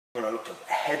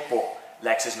headbutt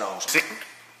Lex's nose.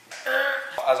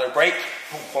 As I break,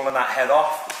 I'm pulling that head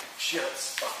off.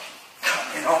 Shit's fucking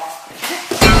coming off.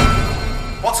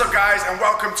 What's up guys, and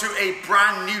welcome to a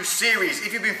brand new series.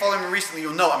 If you've been following me recently,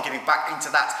 you'll know I'm getting back into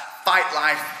that fight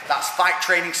life, that's fight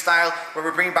training style, where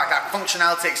we're bringing back that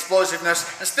functionality,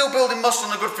 explosiveness, and still building muscle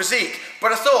and a good physique.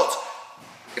 But I thought,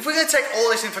 if we're going to take all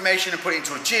this information and put it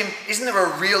into a gym, isn't there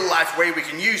a real life way we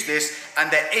can use this?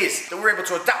 And there is, that we're able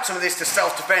to adapt some of this to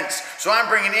self-defense. So I'm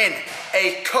bringing in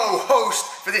a co-host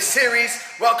for this series.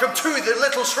 Welcome to the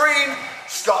little screen,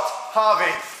 Scott Harvey.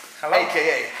 Hello.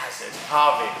 AKA Hazard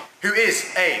Harvey, who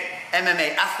is a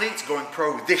MMA athlete going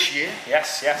pro this year.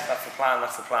 Yes, that's the plan,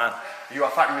 that's the plan. You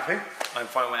are fighting with who? I'm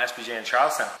fighting with SBJ in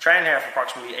Charlestown. Trained here for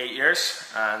approximately 8 years,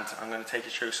 and I'm going to take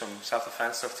you through some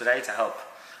self-defense stuff today to help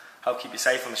keep you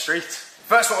safe on the streets.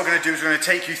 First, what we're going to do is we're going to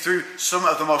take you through some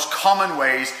of the most common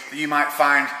ways that you might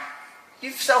find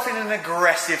yourself in an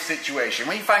aggressive situation,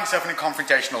 when you find yourself in a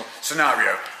confrontational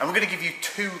scenario. And we're going to give you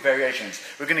two variations.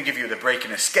 We're going to give you the break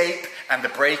and escape and the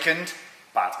break and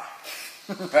batter.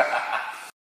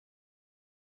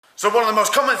 So one of the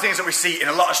most common things that we see in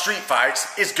a lot of street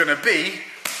fights is going to be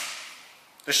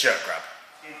the shirt grab.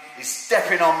 He's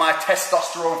stepping on my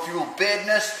testosterone-fueled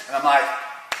beardness, and I'm like,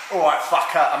 alright,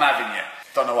 fucker, I'm having you.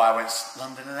 Don't know why I went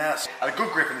London and out. I had a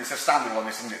good grip, and it's a standing on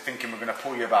this, isn't it? Thinking we're going to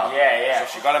pull you about. Yeah.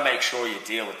 So you've got to make sure you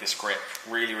deal with this grip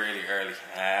really early.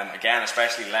 Again,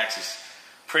 especially Lex is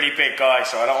a pretty big guy,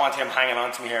 so I don't want him hanging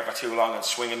on to me here for too long and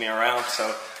swinging me around. So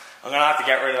I'm going to have to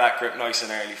get rid of that grip nice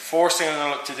and early. First thing I'm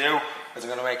going to look to do is I'm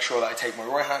going to make sure that I take my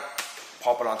right hand,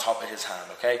 pop it on top of his hand,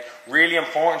 okay? Really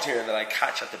important here that I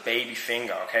catch at the baby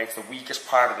finger, okay? It's the weakest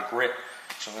part of the grip.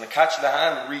 So I'm going to catch the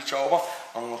hand and reach over.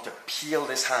 I'm going to peel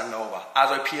this hand over.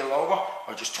 As I peel over,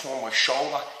 I just turn my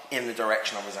shoulder in the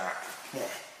direction of his arm.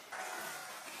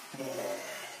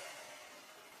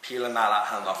 Peeling that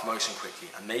hand off nice and quickly.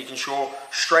 And making sure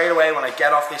straight away when I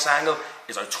get off this angle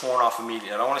is I turn off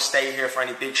immediately. I don't want to stay here for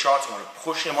any big shots. I'm going to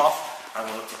push him off and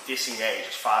I'm going to look to disengage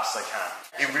as fast as I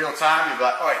can. In real time, you'll be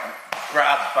like, alright,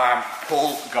 grab, bam,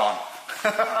 pull, gone.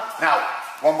 Now,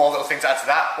 one more little thing to add to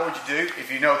that. What would you do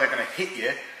if you know they're going to hit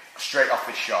you straight off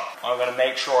this shot? I'm going to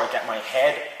make sure I get my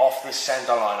head off this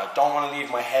center line. I don't want to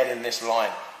leave my head in this line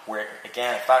where,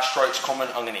 again, if that strike's coming,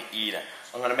 I'm going to eat it.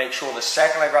 I'm going to make sure the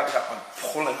second I grab the shot, I'm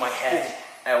pulling my head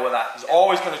out of that. He's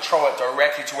always going to throw it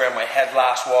directly to where my head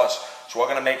last was. So we're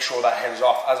going to make sure that head is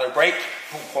off. As I break,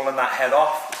 I'm pulling that head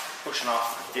off, pushing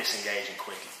off, disengaging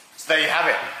quickly. So there you have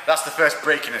it. That's the first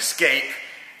break and escape.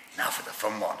 Now for the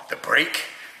fun one, the break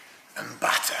and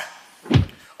batter.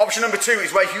 Option number two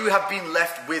is where you have been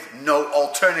left with no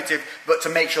alternative but to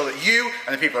make sure that you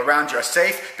and the people around you are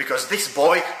safe, because this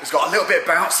boy has got a little bit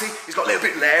bouncy, he's got a little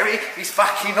bit leery, he's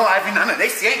fucking not having none of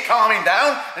this, he ain't calming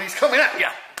down, and he's coming at you.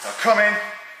 So come in,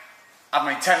 I'm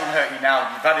intent on hurting you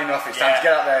now, you've had enough, it's time to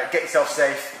get out there, get yourself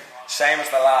safe. Same as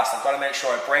the last, I've got to make sure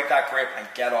I break that grip and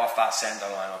get off that center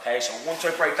line, okay? So once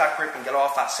I break that grip and get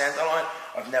off that center line,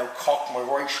 I've now cocked my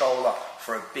right shoulder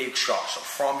for a big shot. So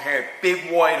from here,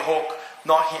 big wide hook,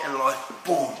 not hitting line,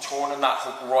 boom, turning that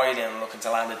hook right in and looking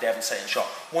to land a devastating shot.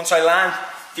 Once I land,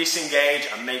 disengage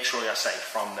and make sure you're safe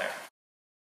from there.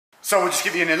 So we'll just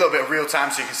give you in a little bit of real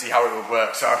time so you can see how it would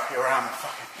work. So here I am, you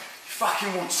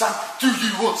fucking want some? Do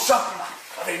you want something?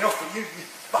 I've had enough of you, you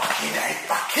fucking A,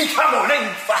 fucking come on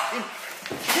in, fucking.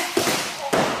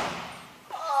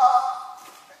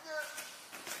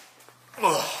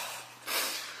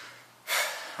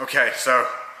 Okay, so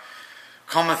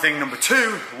common thing number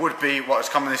two would be what is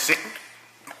commonly seen.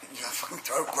 Yeah, fucking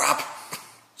throat grab.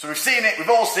 So we've seen it, we've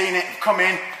all seen it, we've come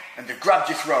in and they've grabbed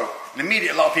your throat. And immediately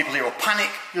a lot of people here will panic,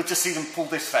 you'll just see them pull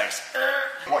this face.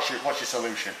 What's your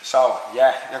solution? So,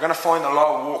 yeah, you're going to find a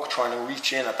lot of work trying to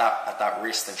reach in at that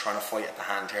wrist and trying to fight at the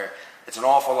hand here. It's an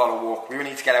awful lot of work. We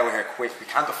need to get out of here quick. We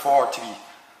can't afford to be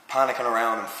panicking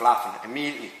around and flapping.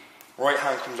 Immediately, right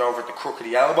hand comes over at the crook of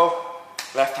the elbow,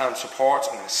 left hand supports.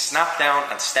 I'm going to snap down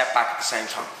and step back at the same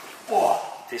time. Whoa.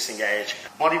 Disengage.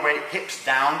 Body weight, hips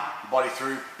down, body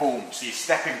through, boom. So you're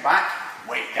stepping back,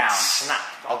 weight down. Snap.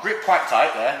 I'll grip quite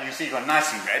tight there. You can see you've got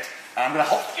nice and red. And I'm going to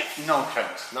hold. No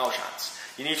chance. No chance.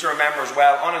 You need to remember as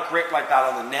well, on a grip like that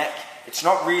on the neck, it's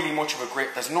not really much of a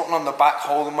grip. There's nothing on the back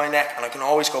holding my neck, and I can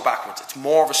always go backwards. It's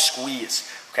more of a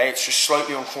squeeze. Okay, it's just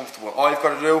slightly uncomfortable. All you've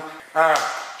got to do,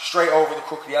 straight over the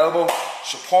crook of the elbow,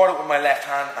 support it with my left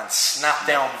hand, and snap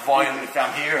down violently. If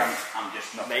I'm here, I'm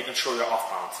just not making sure you're off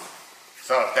balancing.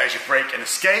 So there's your break and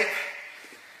escape.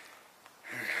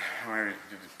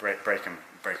 Break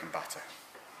and batter.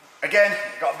 Again,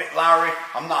 got a bit Lowry.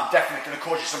 I'm definitely going to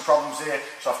cause you some problems here.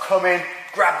 So I've come in,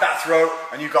 grabbed that throat,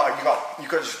 and you've got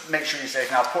to just make sure you're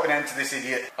safe. Now put an end to this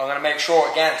idiot. I'm going to make sure,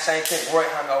 again, same thing, right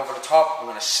hand over the top. I'm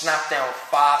going to snap down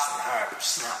fast and hard.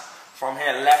 Snap. From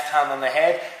here, left hand on the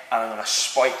head, and I'm going to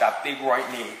spike that big right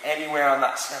knee. Anywhere on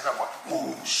that snap,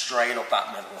 boom, straight up that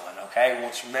middle line, okay?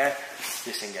 Once from there,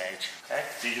 disengage, okay?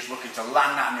 So you're just looking to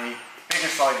land that knee,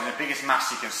 biggest side and the biggest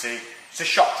mass you can see. It's a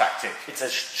shot tactic. It's a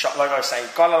shot, like I was saying,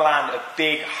 you've got to land a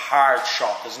big, hard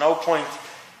shot. There's no point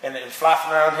in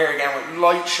flapping around here again with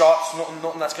light shots,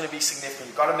 nothing that's going to be significant.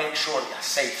 You've got to make sure that you're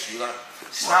safe. So you're going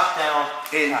to snap down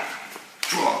in,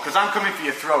 because I'm coming for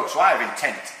your throat, so I have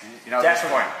intent, you know, at this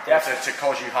point, to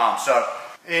cause you harm. So,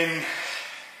 in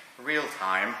real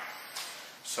time,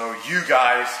 so you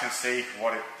guys can see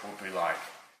what it will be like.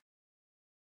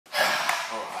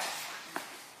 Alright.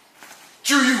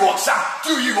 Do you want some?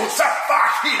 Do you want some?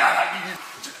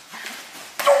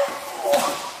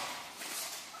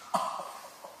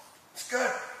 It's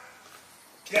good.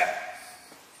 Yeah.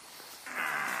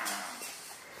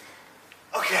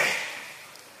 Okay.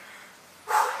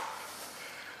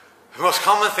 The most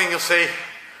common thing you'll see,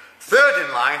 third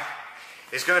in line,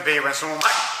 is going to be when someone,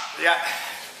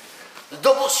 the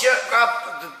double shirt grab,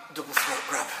 the double throat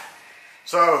grab.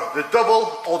 So the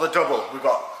double or the double, we've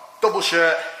got double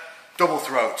shirt, double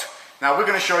throat. Now we're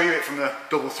going to show you it from the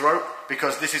double throat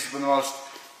because this is the most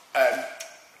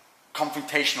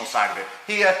confrontational side of it.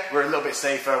 Here we're a little bit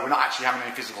safer, we're not actually having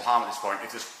any physical harm at this point.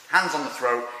 If there's hands on the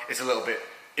throat, it's a little bit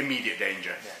immediate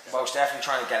danger. Yeah, most definitely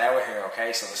trying to get out of here,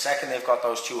 okay? So the second they've got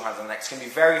those two hands on the neck, it's going to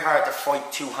be very hard to fight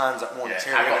two hands at once.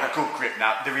 Yeah, I've got a good grip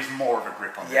now. There is more of a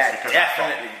grip on this. Yeah,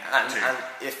 definitely. And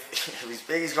if he's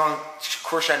big, he's going to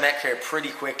crush our neck here pretty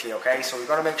quickly, okay? So we've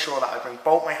got to make sure that I bring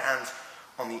both my hands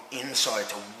on the inside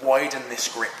to widen this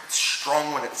grip. It's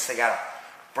strong when it's together.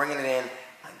 Bringing it in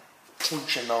and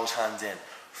punching those hands in.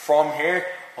 From here,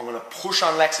 I'm going to push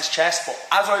on Lex's chest, but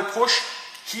as I push,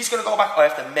 he's going to go back. I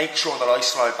have to make sure that I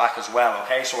slide back as well,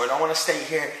 okay? So I don't want to stay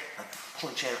here and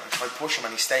punch in and try to push him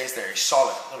and he stays there. He's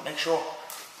solid. I'm going to make sure,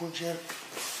 punch in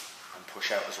and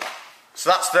push out as well. So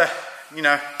that's the, you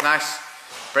know, nice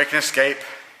break and escape.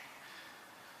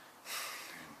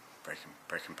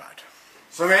 Breaking bad.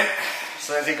 So in,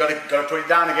 so has he got to put it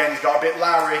down again? He's got a bit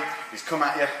Lowry. He's come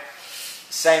at you.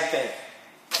 Same thing.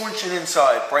 Punching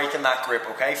inside, breaking that grip,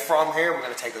 okay? From here, we're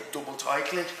going to take a double tie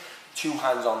clinch, two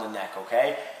hands on the neck,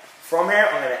 okay? From here,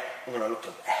 I'm going to look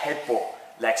to headbutt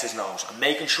Lex's nose. I'm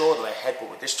making sure that I headbutt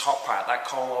with this top part, that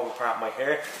comb over part of my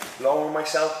hair, lowering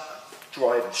myself,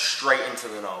 driving straight into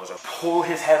the nose. I pull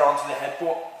his head onto the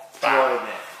headbutt, driving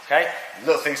it, okay?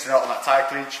 Little things to note on that tie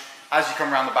clinch. As you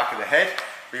come around the back of the head,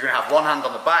 you're going to have one hand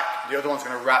on the back, the other one's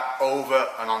going to wrap over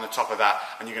and on the top of that,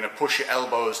 and you're going to push your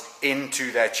elbows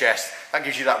into their chest. That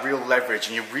gives you that real leverage,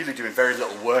 and you're really doing very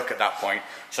little work at that point,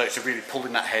 so it's really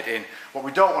pulling that head in. What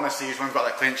we don't want to see is when we've got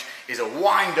that clinch, is a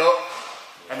wind up,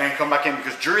 and then come back in,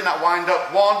 because during that wind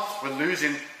up, one, we're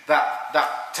losing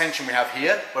that tension we have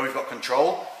here, where we've got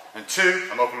control, and two,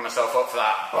 I'm opening myself up for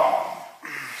that.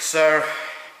 Boom. So,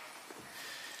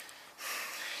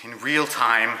 in real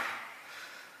time,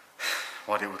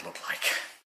 what it would look like.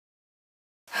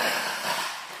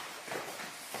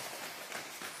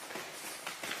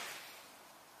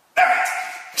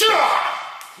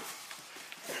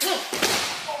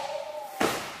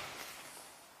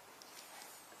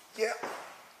 Yeah.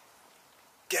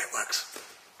 Yeah, it works.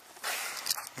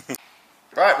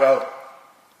 Right, well,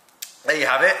 there you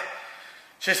have it.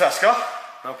 Cheers, Scott.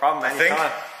 No problem,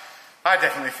 anytime. I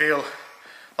definitely feel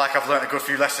like I've learned a good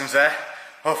few lessons there.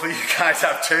 Hopefully you guys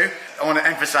have too. I want to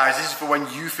emphasize this is for when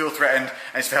you feel threatened,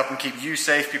 and it's to help keep you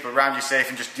safe, people around you safe,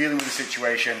 and just dealing with the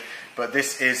situation. But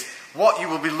this is what you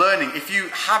will be learning. If you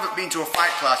haven't been to a fight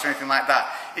class or anything like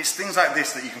that, it's things like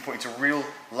this that you can put into real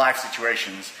life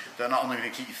situations that are not only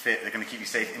going to keep you fit, they're going to keep you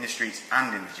safe in the streets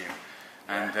and in the gym.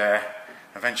 And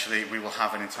eventually we will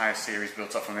have an entire series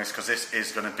built up from this, because this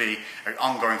is going to be an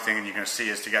ongoing thing, and you're going to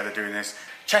see us together doing this.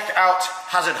 Check out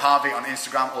Hazard Harvey on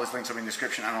Instagram. All his links are in the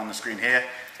description and on the screen here.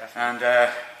 Definitely.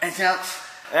 And anything else?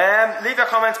 Leave your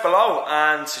comments below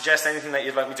and suggest anything that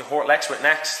you'd like me to hurt Lex with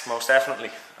next. Most definitely.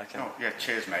 Oh, yeah,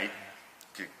 cheers, mate.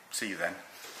 See you then.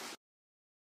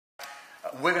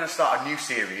 We're going to start a new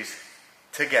series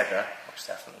together. Most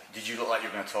definitely. Did you look like you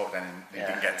were going to talk then and you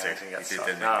didn't get to? You did,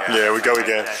 didn't you? Yeah, we go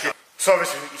again. So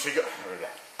obviously, you got...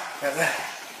 Right there.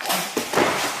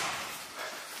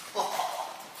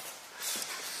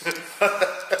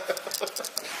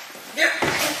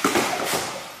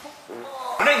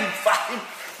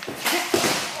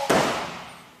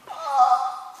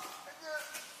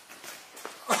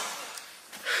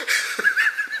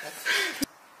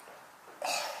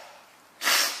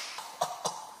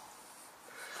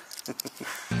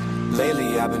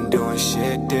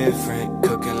 different,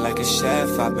 cooking like a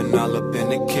chef. I've been all up in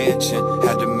the kitchen.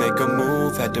 Had to make a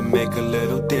move, had to make a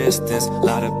little distance.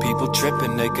 Lot of people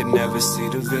tripping, they could never see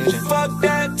the vision. Fuck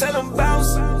that, tell them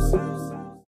bounce.